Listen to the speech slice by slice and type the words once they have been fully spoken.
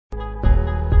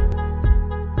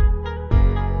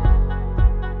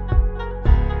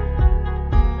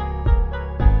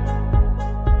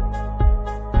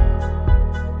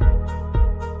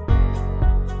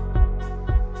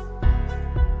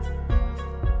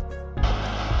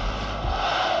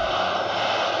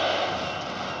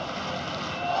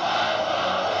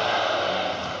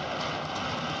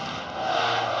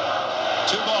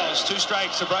pitch, 2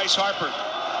 strikes to Bryce Harper.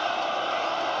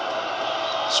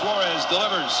 Suarez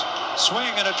delivers.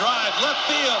 Swing and a drive, left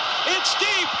field. It's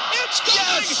deep. It's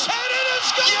going. Yes! And it is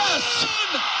gone.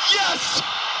 Yes!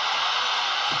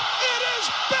 It is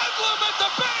Bedlam at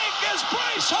the bank as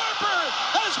Bryce Harper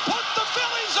has put the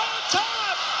Phillies on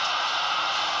top.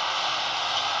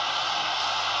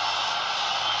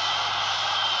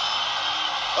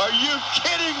 Are you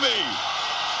kidding me?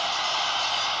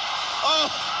 Oh,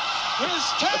 His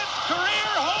 10th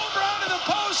career home run in the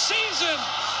postseason.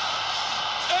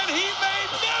 And he may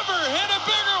never hit a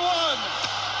bigger one.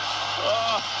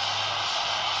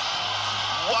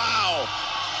 wow.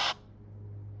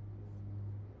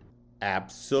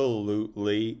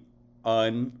 Absolutely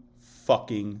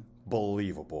unfucking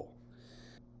believable.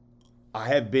 I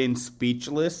have been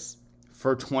speechless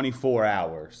for 24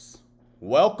 hours.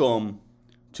 Welcome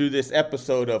to this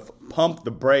episode of Pump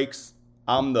the Brakes.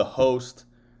 I'm the host,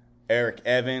 Eric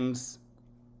Evans.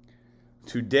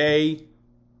 Today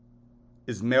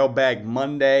is Mailbag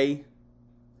Monday.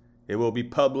 It will be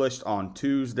published on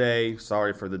Tuesday.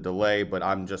 Sorry for the delay, but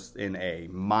I'm just in a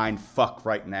mind fuck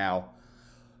right now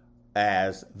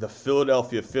as the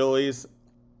Philadelphia Phillies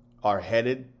are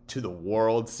headed to the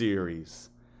World Series.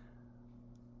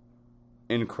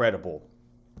 Incredible.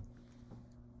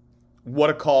 What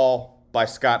a call by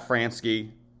Scott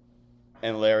Fransky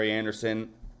and Larry Anderson.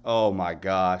 Oh my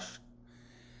gosh.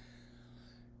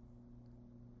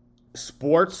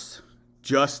 Sports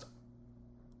just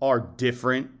are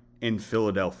different in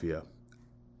Philadelphia.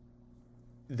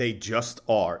 They just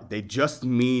are. They just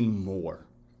mean more.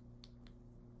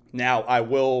 Now, I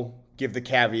will give the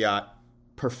caveat,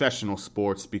 professional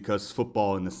sports, because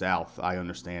football in the South, I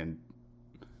understand,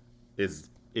 is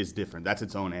different. That's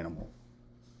its own animal.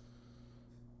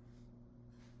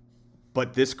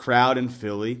 But this crowd in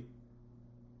Philly,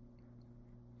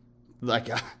 like,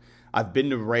 I've been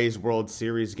to Rays World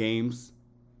Series games.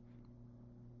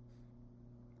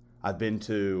 I've been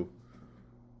to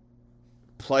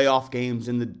playoff games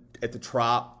at the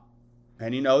Trop.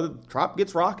 And, the Trop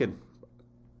gets rocking.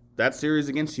 That series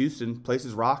against Houston, place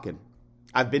is rocking.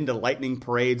 I've been to lightning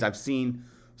parades. I've seen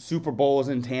Super Bowls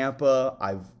in Tampa.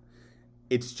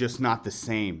 It's just not the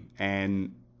same.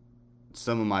 And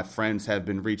some of my friends have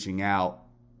been reaching out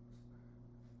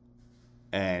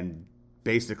and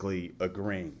basically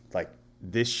agreeing. Like,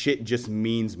 this shit just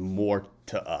means more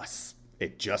to us.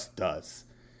 It just does.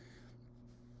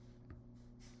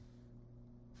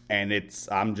 And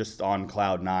I'm just on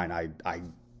cloud nine. I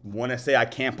want to say I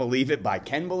can't believe it, but I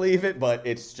can believe it. But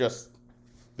it's just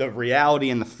the reality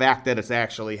and the fact that it's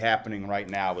actually happening right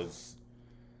now is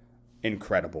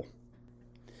incredible.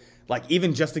 Like,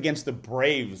 even just against the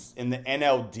Braves in the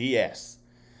NLDS,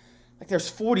 like, there's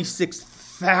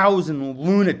 46,000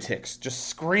 lunatics just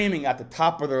screaming at the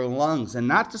top of their lungs. And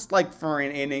not just like for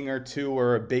an inning or two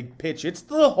or a big pitch. It's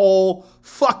the whole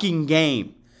fucking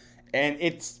game. And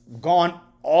it's gone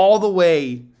all the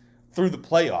way through the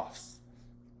playoffs.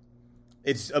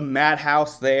 It's a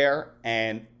madhouse there.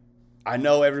 And I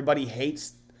know everybody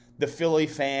hates the Philly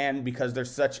fan because they're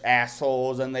such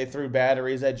assholes and they threw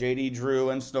batteries at J.D. Drew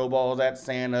and snowballs at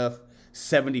Santa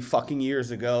 70 fucking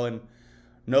years ago, and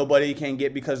nobody can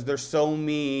get because they're so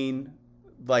mean.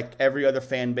 Like every other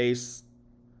fan base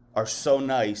are so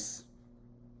nice.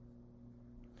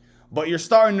 But you're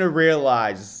starting to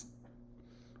realize,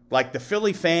 like, the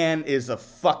Philly fan is a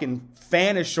fucking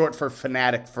fan is short for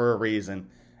fanatic for a reason,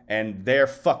 and they're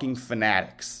fucking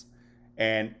fanatics.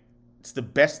 And it's the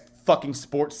best fucking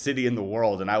sports city in the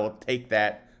world, and I will take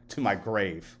that to my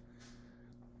grave.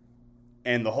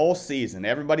 And the whole season,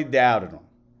 everybody doubted him.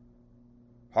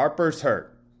 Harper's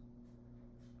hurt.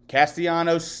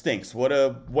 Castellanos stinks. What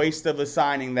a waste of a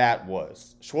signing that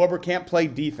was. Schwarber can't play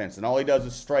defense, and all he does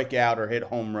is strike out or hit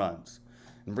home runs.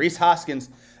 And Rhys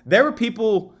Hoskins, there were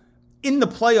people in the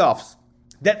playoffs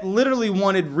that literally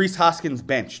wanted Rhys Hoskins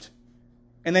benched.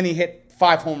 And then he hit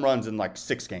 5 home runs in like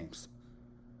 6 games.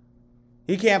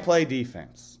 He can't play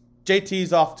defense.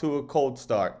 JT's off to a cold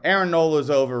start. Aaron Nola's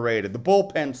overrated. The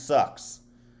bullpen sucks.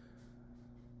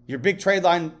 Your big trade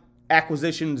line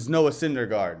acquisition is Noah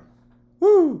Syndergaard.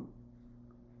 Woo!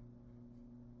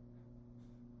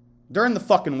 They're in the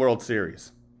fucking World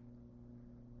Series.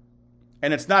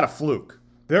 And it's not a fluke.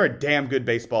 They're a damn good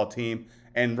baseball team.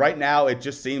 And right now, it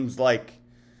just seems like,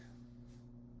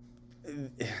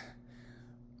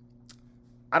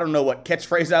 I don't know what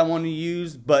catchphrase I want to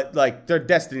use, but like their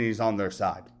destiny's on their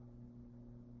side.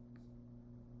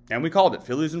 And we called it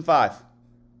Phillies in 5.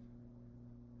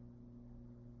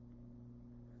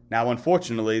 Now,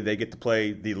 unfortunately, they get to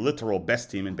play the literal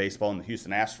best team in baseball in the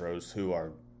Houston Astros, who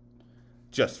are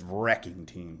just wrecking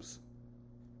teams.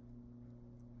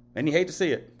 And you hate to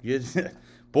see it.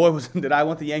 Boy, did I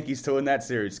want the Yankees to win that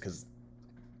series because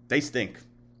they stink.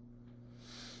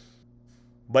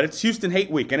 But it's Houston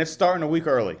hate week, and it's starting a week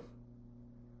early.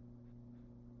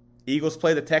 Eagles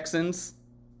play the Texans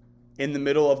in the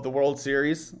middle of the World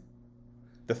Series.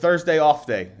 The Thursday off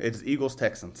day, it's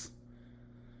Eagles-Texans.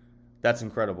 That's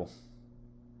incredible.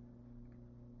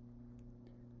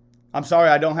 I'm sorry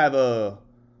I don't have a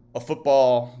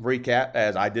football recap,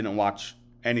 as I didn't watch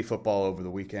any football over the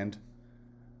weekend.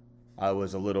 I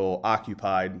was a little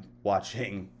occupied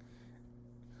watching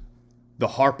the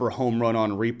Harper home run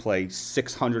on replay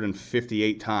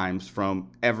 658 times from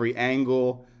every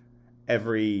angle,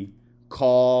 every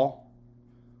call,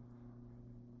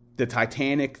 the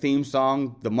Titanic theme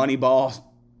song, the Moneyball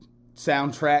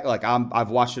soundtrack. Like I've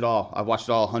watched it all. I've watched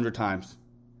it all 100 times,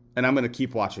 and I'm going to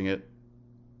keep watching it.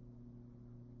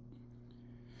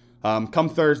 Come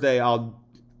Thursday, I'll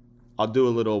do a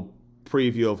little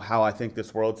preview of how I think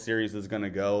this World Series is going to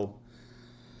go.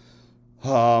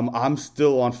 I'm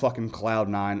still on fucking cloud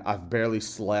nine. I've barely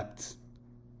slept.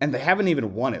 And they haven't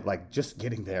even won it. Like, just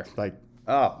getting there. Like,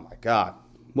 oh my God.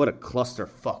 What a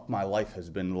clusterfuck my life has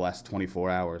been the last 24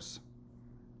 hours.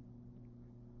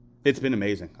 It's been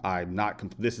amazing.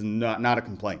 This is not a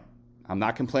complaint. I'm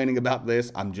not complaining about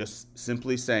this. I'm just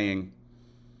simply saying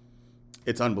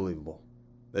it's unbelievable.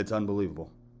 It's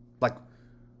unbelievable. Like,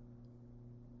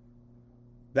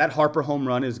 that Harper home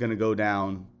run is going to go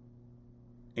down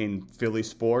in Philly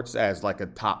sports as like a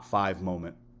top 5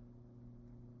 moment.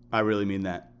 I really mean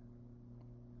that.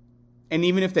 And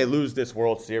even if they lose this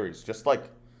World Series, just like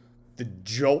the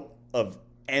jolt of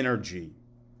energy.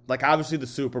 Like, obviously the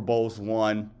Super Bowl's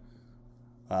won.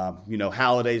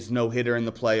 Halliday's no-hitter in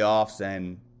the playoffs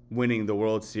and winning the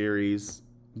World Series.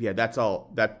 Yeah,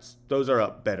 those are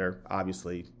up better,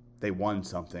 obviously. They won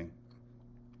something.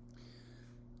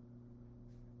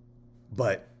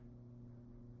 But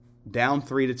down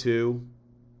 3-2,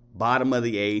 bottom of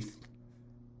the 8th,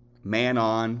 man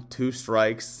on, 2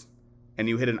 strikes, and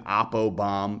you hit an Oppo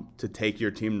bomb to take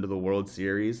your team to the World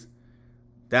Series.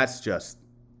 That's just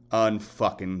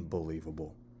unfucking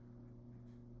believable.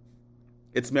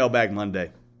 It's Mailbag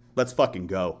Monday. Let's fucking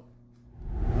go.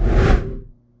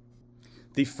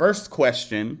 The first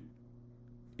question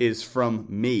is from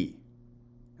me.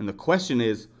 And the question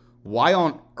is, why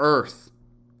on earth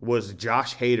was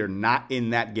Josh Hader not in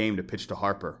that game to pitch to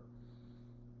Harper?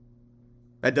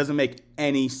 That doesn't make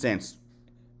any sense.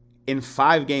 In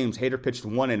 5 games, Hader pitched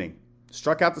 1 inning.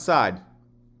 Struck out the side,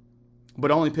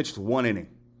 but only pitched 1 inning.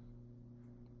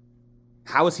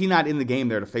 How is he not in the game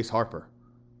there to face Harper?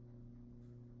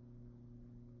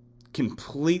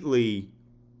 Completely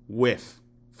whiff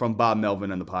from Bob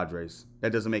Melvin and the Padres.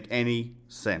 That doesn't make any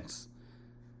sense.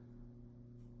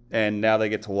 And now they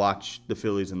get to watch the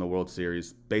Phillies in the World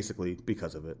Series, basically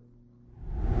because of it.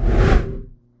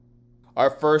 Our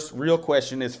first real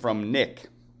question is from Nick.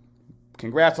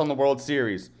 Congrats on the World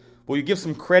Series. Will you give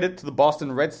some credit to the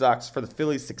Boston Red Sox for the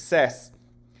Phillies' success,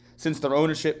 since their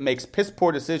ownership makes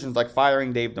piss-poor decisions like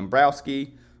firing Dave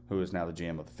Dombrowski, who is now the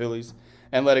GM of the Phillies,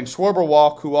 and letting Schwarber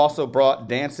walk, who also brought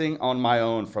Dancing on My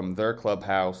Own from their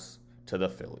clubhouse to the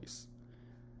Phillies?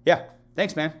 Yeah,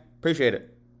 thanks, man. Appreciate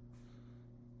it.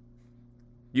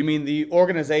 You mean the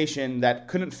organization that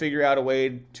couldn't figure out a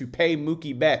way to pay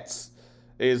Mookie Betts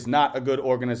is not a good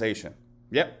organization?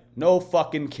 Yep, no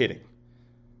fucking kidding.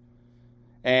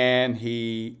 And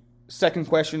second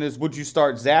question is, would you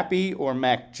start Zappe or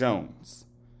Mac Jones?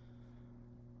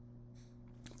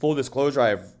 Full disclosure,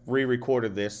 I've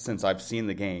re-recorded this since I've seen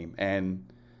the game.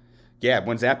 And yeah,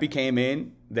 when Zappe came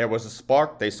in, there was a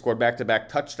spark. They scored back-to-back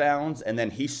touchdowns, and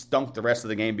then he stunk the rest of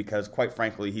the game because, quite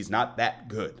frankly, he's not that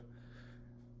good.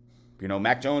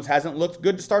 Mac Jones hasn't looked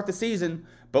good to start the season,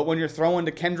 but when you're throwing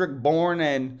to Kendrick Bourne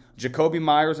and Jacoby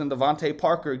Myers and Devontae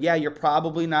Parker, yeah, you're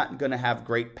probably not going to have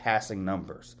great passing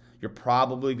numbers. You're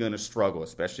probably going to struggle,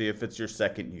 especially if it's your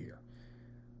second year.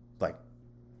 Like,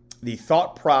 the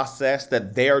thought process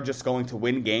that they are just going to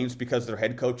win games because their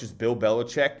head coach is Bill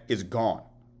Belichick is gone.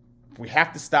 We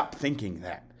have to stop thinking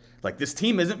that. Like, this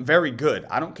team isn't very good.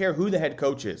 I don't care who the head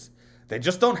coach is. They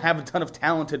just don't have a ton of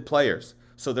talented players.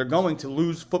 So they're going to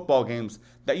lose football games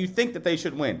that you think that they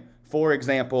should win. For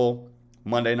example,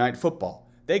 Monday Night Football.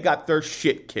 They got their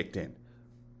shit kicked in.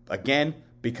 Again,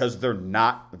 because they're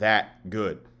not that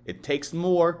good. It takes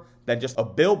more than just a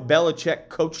Bill Belichick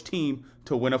coach team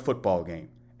to win a football game.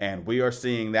 And we are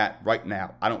seeing that right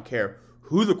now. I don't care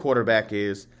who the quarterback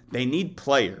is. They need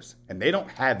players, and they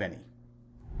don't have any.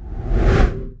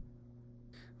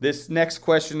 This next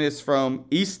question is from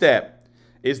Estep.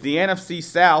 Is the NFC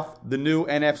South the new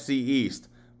NFC East?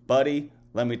 Buddy,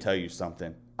 let me tell you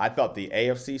something. I thought the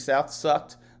AFC South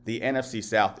sucked. The NFC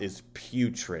South is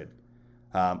putrid.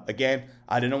 Again,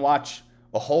 I didn't watch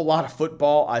a whole lot of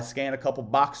football. I scanned a couple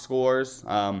box scores.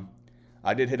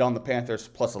 I did hit on the Panthers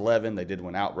plus 11. They did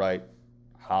win outright.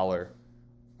 Holler.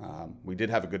 We did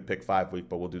have a good pick 5 week,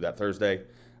 but we'll do that Thursday.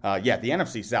 The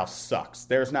NFC South sucks.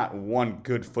 There's not one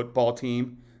good football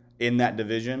team in that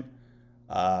division.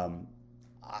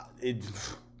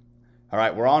 All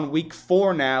right, we're on week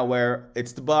 4 now where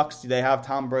it's the Bucs. They have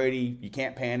Tom Brady. You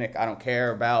can't panic. I don't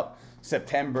care about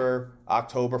September,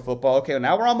 October football. Okay,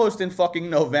 now we're almost in fucking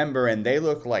November, and they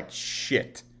look like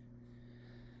shit.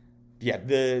 Yeah,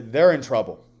 they're in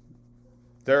trouble.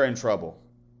 They're in trouble.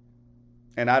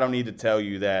 And I don't need to tell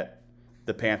you that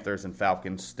the Panthers and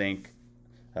Falcons stink.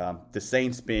 The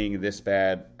Saints being this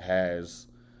bad has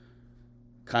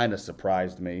kind of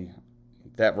surprised me.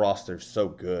 That roster's so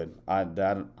good.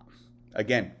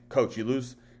 Again, coach, you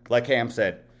lose. Like Ham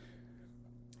said,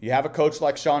 you have a coach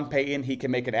like Sean Payton, he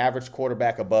can make an average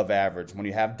quarterback above average. When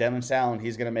you have Dennis Allen,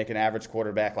 he's going to make an average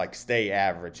quarterback like stay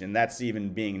average. And that's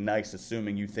even being nice,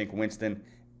 assuming you think Winston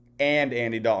and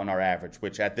Andy Dalton are average,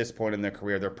 which at this point in their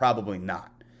career, they're probably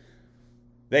not.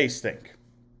 They stink.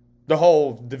 The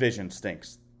whole division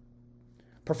stinks.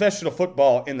 Professional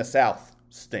football in the South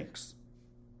stinks.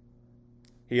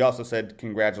 He also said,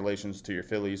 congratulations to your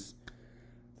Phillies.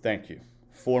 Thank you.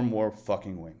 4 more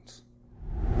fucking wins.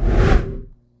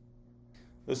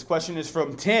 This question is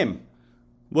from Tim.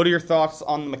 What are your thoughts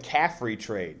on the McCaffrey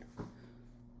trade?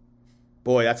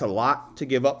 Boy, that's a lot to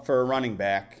give up for a running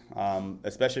back,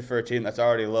 especially for a team that's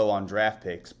already low on draft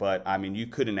picks. But, I mean, you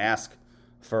couldn't ask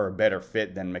for a better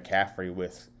fit than McCaffrey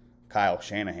with Kyle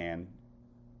Shanahan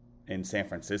in San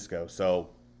Francisco. So,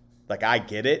 like, I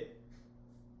get it.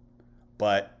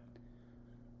 But,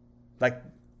 like,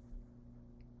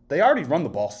 they already run the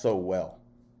ball so well.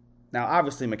 Now,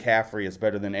 obviously, McCaffrey is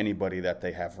better than anybody that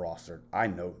they have rostered. I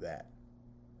know that.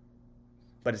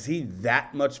 But is he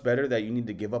that much better that you need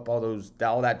to give up all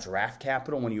that draft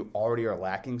capital when you already are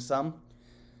lacking some?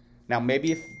 Now,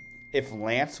 maybe if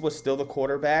Lance was still the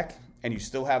quarterback and you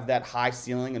still have that high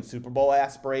ceiling and Super Bowl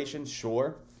aspirations,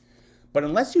 sure. But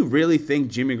unless you really think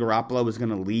Jimmy Garoppolo is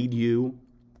going to lead you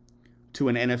to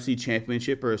an NFC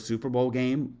championship or a Super Bowl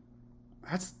game,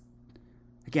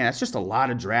 that's just a lot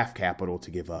of draft capital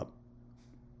to give up.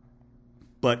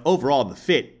 But overall, the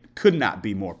fit could not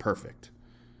be more perfect.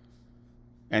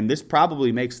 And this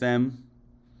probably makes them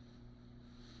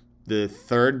the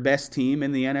 3rd best team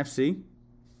in the NFC.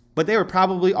 But they were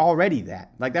probably already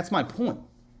that. Like, that's my point.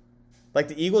 Like,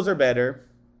 the Eagles are better.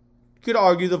 You could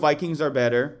argue the Vikings are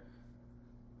better.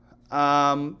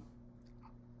 Man,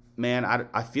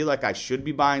 I feel like I should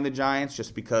be buying the Giants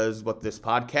just because what this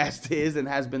podcast is and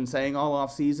has been saying all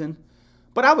offseason.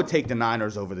 But I would take the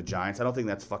Niners over the Giants. I don't think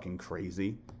that's fucking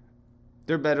crazy.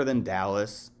 They're better than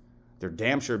Dallas. They're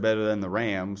damn sure better than the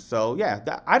Rams. So,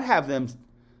 yeah, I'd have them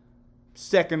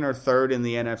 2nd or 3rd in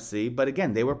the NFC. But,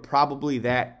 again, they were probably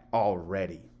that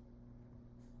already.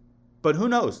 But who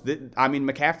knows? I mean,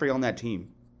 McCaffrey on that team,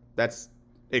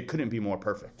 it couldn't be more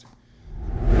perfect.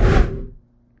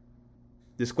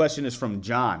 This question is from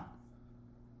John.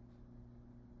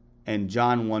 And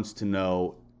John wants to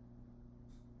know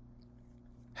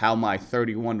how my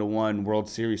 31-1 World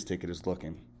Series ticket is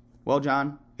looking. Well,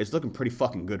 John, it's looking pretty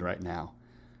fucking good right now.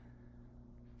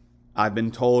 I've been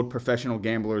told professional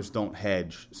gamblers don't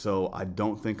hedge, so I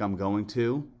don't think I'm going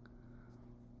to.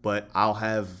 But I'll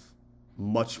have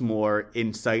much more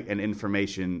insight and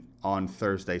information on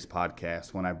Thursday's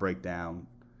podcast when I break down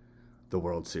the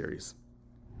World Series.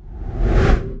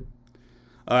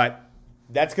 All right,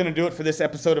 that's going to do it for this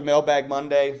episode of Mailbag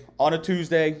Monday on a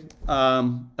Tuesday.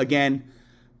 Again,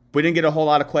 we didn't get a whole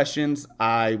lot of questions.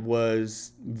 I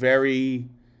was very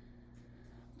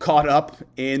caught up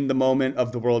in the moment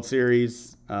of the World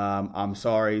Series. I'm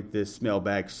sorry, this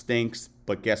mailbag stinks,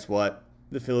 but guess what?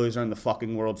 The Phillies are in the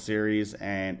fucking World Series,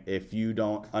 and if you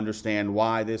don't understand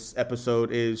why this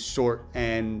episode is short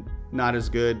and not as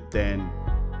good, then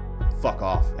fuck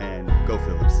off and go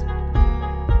Phillies.